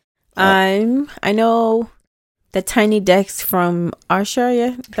 Yes. I know the Tiny Desk from Usher,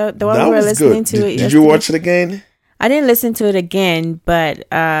 yeah? The one we were listening to. Did you watch it again? I didn't listen to it again, but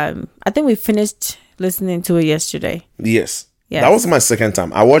I think we finished listening to it yesterday. Yes. That was my second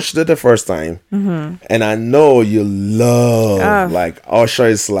time. I watched it the first time, and I know you love, like, Usher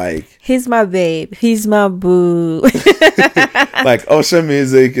is like... He's my babe. He's my boo. Like, Usher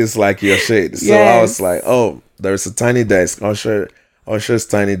music is like your shit. So I was like, oh, there's a Tiny Desk. Usher's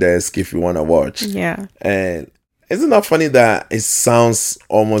Tiny Desk if you want to watch. Yeah. And isn't that funny that it sounds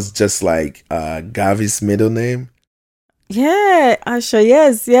almost just like Gavi's middle name? Yeah, Usher,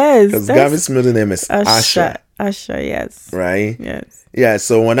 yes. Because Gavi's middle name is Usher. Usher, yes. Right? Yes. Yeah,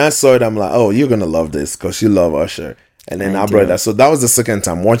 so when I saw it, I'm like, oh, you're going to love this because you love Usher. And then I brought that. So that was the second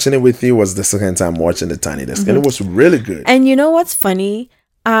time. Watching it with you was the second time watching the Tiny Desk. And it was really good. And you know what's funny?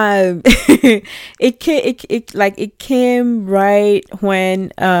 It came right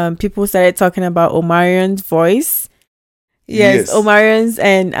when people started talking about Omarion's voice. Yes, Omarion's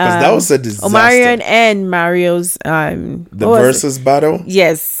and that was a disaster. Omarion and Mario's the versus battle.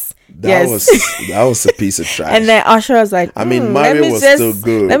 Yes, that was a piece of trash. And then Usher was like, I mean, Mario was still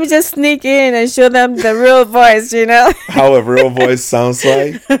good. Let me just sneak in and show them the real voice, how a real voice sounds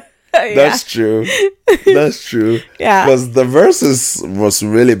like. That's true. That's true. Yeah. Because the verses was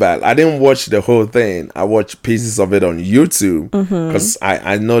really bad. I didn't watch the whole thing. I watched pieces of it on YouTube because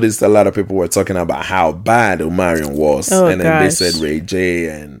I noticed a lot of people were talking about how bad Omarion was. And then they said Ray J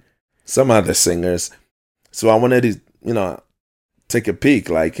and some other singers. So I wanted to, take a peek.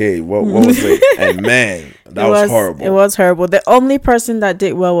 Like, hey, what was it? And man, that was horrible. It was horrible. The only person that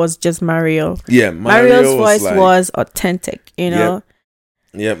did well was just Mario. Yeah, Mario's voice was authentic,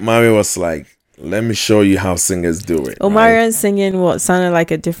 Yeah, Mario was like, let me show you how singers do it. Omarion singing sounded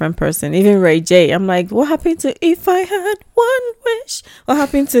like a different person. Even Ray J. I'm like, what happened to If I Had One Wish? What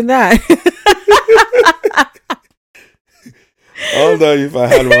happened to that? Although If I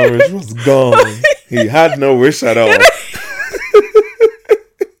Had One Wish was gone. He had no wish at all.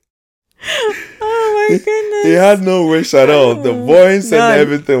 Oh my goodness. He had no wish at all. The voice and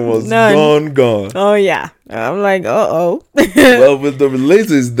everything was gone. Oh yeah. I'm like, uh-oh. Well, with the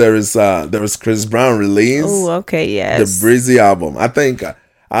releases, there was Chris Brown release. Oh, okay, yes. The Breezy album. I think, I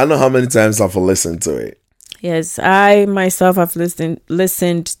don't know how many times I've listened to it. Yes, I myself have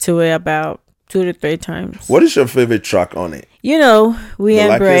listened to it about 2 to 3 times. What is your favorite track on it? We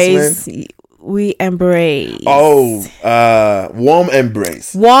embrace. We embrace. Oh, warm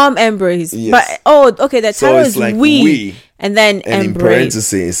embrace. Warm embrace. Yes. But okay, the title is like we. And then and embrace. In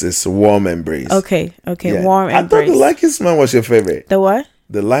parentheses, it's warm embrace. Okay, yeah. Warm embrace. I thought The Luckiest Man was your favorite. The what?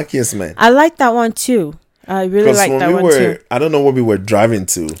 The Luckiest Man. I like that one too. I really like that one too. I don't know what we were driving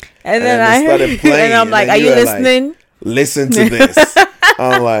to. And then I started playing. And I'm like, are you listening? Like, listen to this.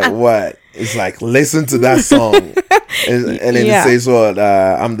 I'm like, what? It's like, listen to that song. And then it says, what?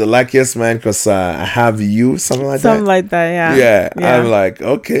 I'm the luckiest man because I have you. Something like that. Yeah. I'm like,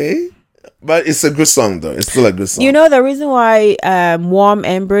 okay. But it's a good song, though. It's still a good song. You know, the reason why Warm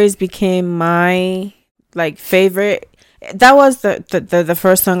Embrace became my favorite, that was the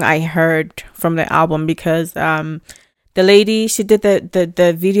first song I heard from the album, because the lady she did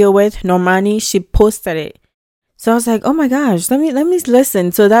the video with, Normani, she posted it. So I was like, oh my gosh, let me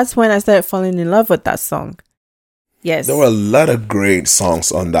listen. So that's when I started falling in love with that song. Yes. There were a lot of great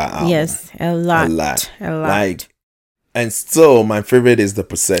songs on that album. Yes, a lot. And still, my favorite is The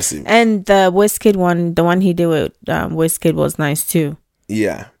Possessive. And the Wizkid one, the one he did with Wizkid, was nice too.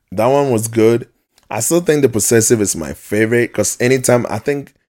 Yeah, that one was good. I still think The Possessive is my favorite because anytime I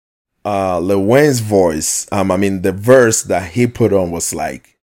think Lil Wayne's voice, the verse that he put on was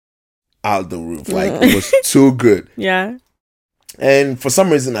like out the roof. Like, it was too good. Yeah. And for some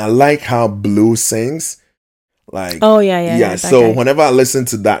reason, I like how Blue sings. Like, oh yeah. So whenever I listen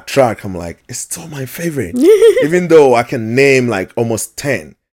to that track, I'm like, it's still my favorite. Even though I can name like almost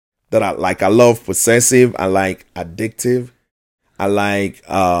 10 that I like. I love Possessive. I like Addictive. I like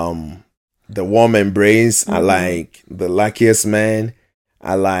The Warm Embrace. I like The Luckiest Man.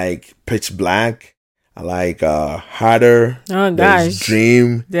 I like Pitch Black. I like Harder. Oh gosh,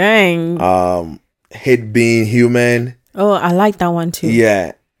 Dream. Dang. Hate Being Human. Oh, I like that one too.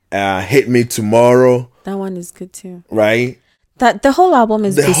 Yeah. Hit Me Tomorrow. That one is good too. Right? That the whole album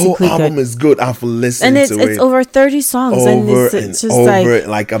is basically good. The whole album is good. I've listened to it. And it's over 30 songs. It's just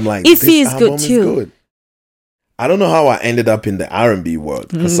like I'm like, Ify is good too. Good. I don't know how I ended up in the R&B world,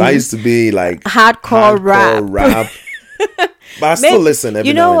 because I used to be like hardcore rap. But I still listen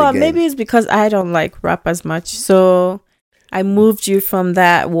every now and again. Maybe it's because I don't like rap as much. So I moved you from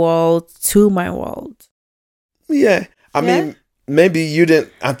that world to my world. Yeah. I mean, maybe you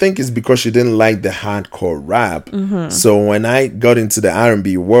didn't. I think it's because you didn't like the hardcore rap. Mm-hmm. So when I got into the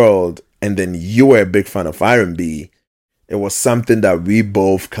R&B world, and then you were a big fan of R&B, it was something that we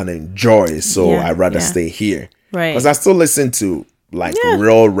both can enjoy. So I'd rather stay here, right? Because I still listen to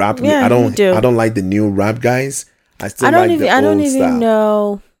real rap. Yeah, I don't like the new rap guys. I don't even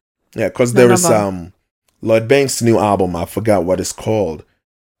know. Yeah, because there is Lloyd Banks' new album. I forgot what it's called,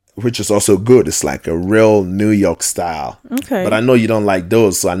 which is also good. It's like a real New York style. Okay. But I know you don't like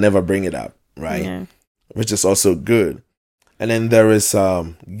those, so I never bring it up, right? Yeah. Which is also good. And then there is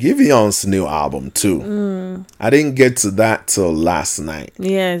Giveon's new album too. I didn't get to that till last night.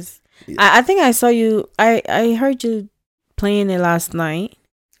 Yes. Yeah. I think I saw you. I heard you playing it last night.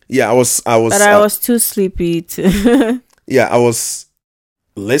 Yeah, I was. But I was too sleepy to. Yeah, I was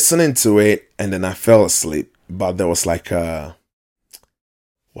listening to it and then I fell asleep. But there was like what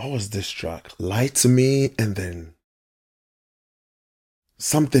was this track? Lie to Me, and then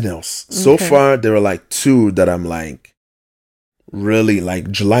something else. Okay. So far, there are like 2 that I'm like really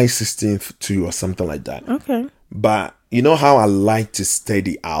like July 16th to or something like that. Okay. But you know how I like to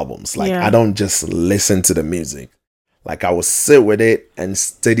study albums? Like I don't just listen to the music. Like I will sit with it and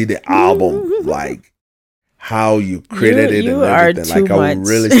study the album, like how you created it and everything. Like I will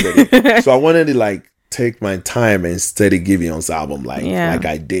really study it. So I wanted to like take my time and study Giveon's album, like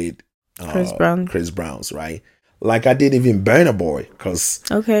I did Chris Brown's, right? Like I did even Burna Boy, because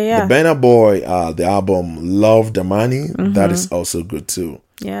the Burna Boy, the album Love the Money, that is also good too.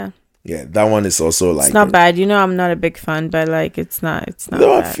 Yeah, that one is also like, it's not bad. You know, I'm not a big fan, but like it's not. There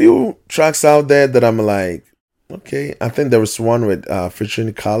are a few tracks out there that I'm like, okay. I think there was one with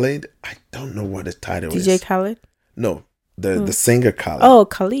featuring Khalid. I don't know what the title is. DJ Khaled? No, the singer Khalid. Oh,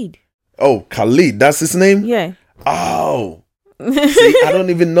 Khalid. Oh, Khalid. That's his name? Yeah. Oh. See, I don't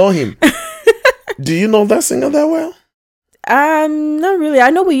even know him. Do you know that singer that well? Not really.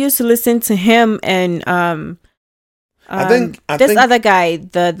 I know we used to listen to him and I think other guy,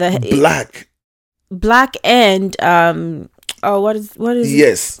 the Black and what is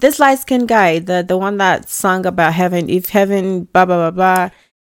yes, this light skinned guy, the one that sung about heaven, if heaven blah blah blah blah.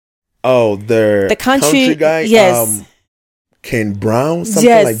 Oh, the country guy. Yes. Kane Brown,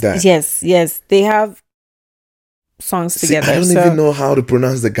 something like that. Yes. They have songs together. I don't even know how to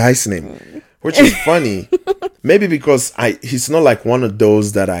pronounce the guy's name, which is funny. Maybe because he's not like one of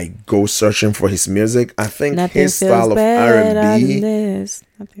those that I go searching for his music. I think his style of R&B,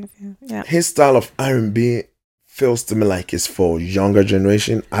 his style of R&B feels to me like it's for younger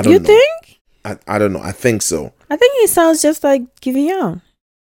generation. I don't know. You think? I don't know. I think so. I think he sounds just like Giveon.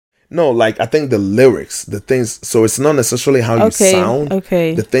 No, like I think the lyrics, the things. So it's not necessarily how you sound.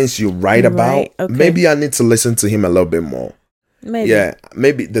 Okay. The things you write about. Okay. Maybe I need to listen to him a little bit more. Maybe. Yeah,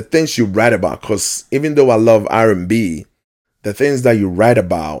 maybe the things you write about. Because even though I love R&B, the things that you write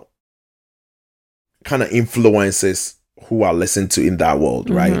about kind of influences who I listen to in that world,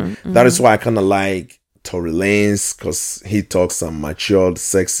 right? That is why I kind of like Tory Lanez, because he talks some matured,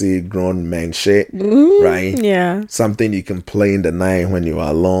 sexy, grown man shit, right? Yeah. Something you can play in the night when you're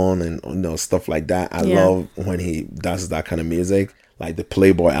alone and stuff like that. I love when he does that kind of music, like the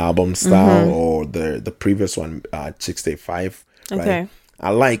Playboy album style or the previous one, Chicks Take 5. Right? Okay.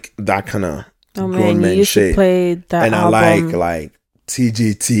 I like that kind of grown man shit. Play that and album. I like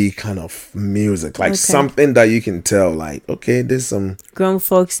TGT kind of music, like something that you can tell, like, okay, there's some grown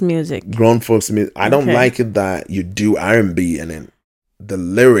folks music. I don't like it that you do R&B and then the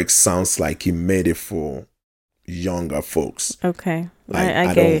lyrics sounds like you made it for younger folks. Okay, like,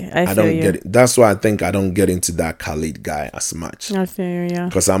 I don't get it. That's why I think I don't get into that Khalid guy as much. I feel you, yeah.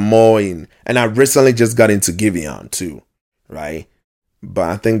 Because I'm more in, and I recently just got into Giveon too, right? But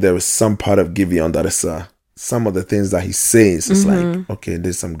I think there was some part of Giveon that is some of the things that he says is like, okay,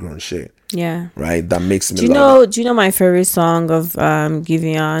 there's some grown shit. Yeah. Right? That makes me Do you know my favorite song of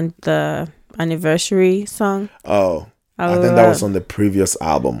Giveon, the anniversary song? Oh. I think that was on the previous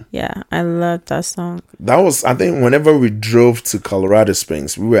album. Yeah, I love that song. That was, I think, whenever we drove to Colorado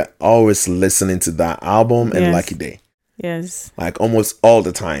Springs, we were always listening to that album and Lucky Day. Yes. Like almost all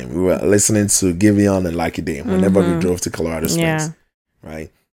the time. We were listening to Giveon and Lucky Day whenever we drove to Colorado Springs. Yeah.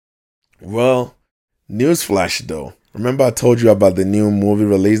 Right? Well, newsflash though. Remember I told you about the new movie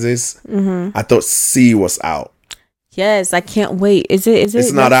releases? I thought C was out. Yes, I can't wait. Is it?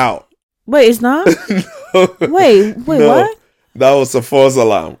 It's not out. Wait, it's not? No. Wait, no, what? That was a false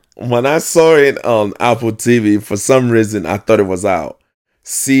alarm. When I saw it on Apple TV, for some reason I thought it was out.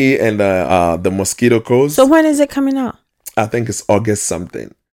 C and the Mosquito Coast. So when is it coming out? I think it's August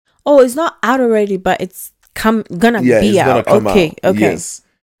something. Oh, it's not out already, but it's gonna be out. Okay. Yes.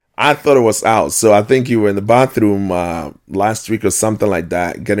 I thought it was out. So I think you were in the bathroom last week or something like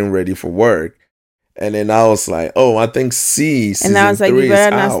that, getting ready for work. And then I was like, oh, I think C season 3 is out. And I was like, you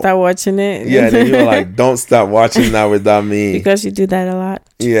better not start watching it. Yeah, and then you were like, don't stop watching that without me. Because you do that a lot.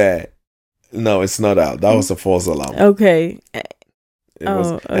 Yeah. No, it's not out. That was a false alarm. Okay.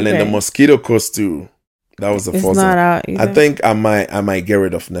 Okay. And then the Mosquito Coast too. That was a false alarm. It's not out either. I think I might get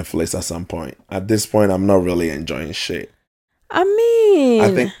rid of Netflix at some point. At this point, I'm not really enjoying shit. I mean,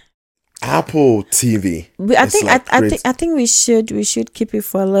 I think Apple TV. I think we should keep it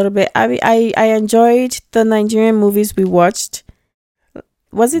for a little bit. I enjoyed the Nigerian movies we watched.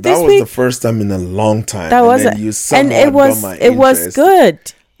 Was it this week? That was the first time in a long time. It was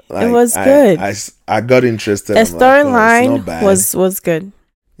good. Like, it was good. I got interested. The storyline was good.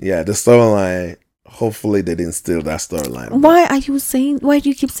 Yeah, the storyline. Hopefully they didn't steal that storyline. Why do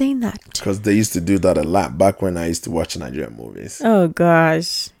you keep saying that? Because they used to do that a lot back when I used to watch Nigerian movies. Oh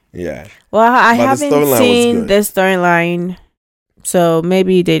gosh. Yeah. Well, I haven't seen the storyline, so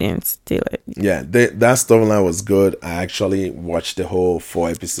maybe they didn't steal it. Yeah, that storyline was good. I actually watched the whole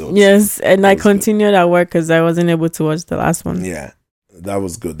 4 episodes. Yes, and I continued at work because I wasn't able to watch the last one. Yeah, that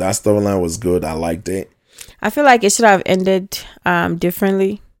was good. That storyline was good. I liked it. I feel like it should have ended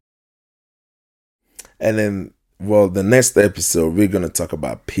differently. And then, well, the next episode, we're going to talk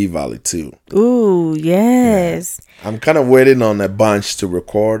about P-Valley 2. Ooh, yes. Yeah. I'm kind of waiting on a bunch to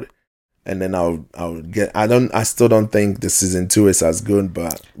record. And then I still don't think the season 2 is as good,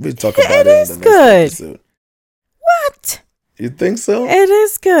 but we'll talk about it in the next episode. What? You think so? It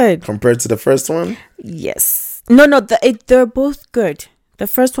is good. Compared to the first one? Yes. No, they're both good. The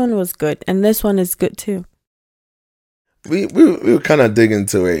first one was good, and this one is good too. We'll kind of dig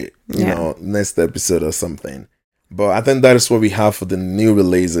into it, you know, next episode or something. But I think that is what we have for the new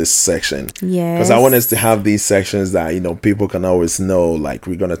releases section. Yeah. Because I want us to have these sections that, you know, people can always know, like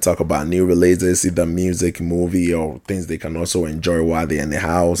we're going to talk about new releases, either music, movie, or things they can also enjoy while they're in the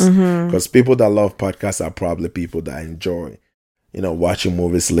house. Because people that love podcasts are probably people that enjoy, you know, watching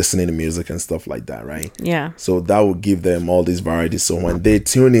movies, listening to music and stuff like that, right? Yeah. So that will give them all these varieties. So when they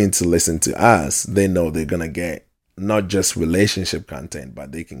tune in to listen to us, they know they're going to get not just relationship content,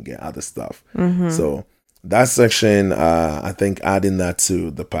 but they can get other stuff. So that section, I think adding that to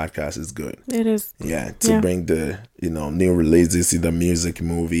the podcast is good. It is. Yeah, to bring the, you know, new releases, either music,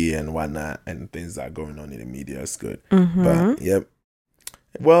 movie, and whatnot, and things that are going on in the media is good. But, yep.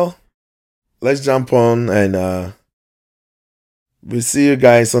 Well, let's jump on and we'll see you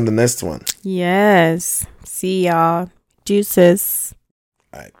guys on the next one. Yes. See y'all. Deuces.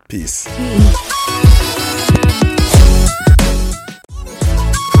 All right. Peace.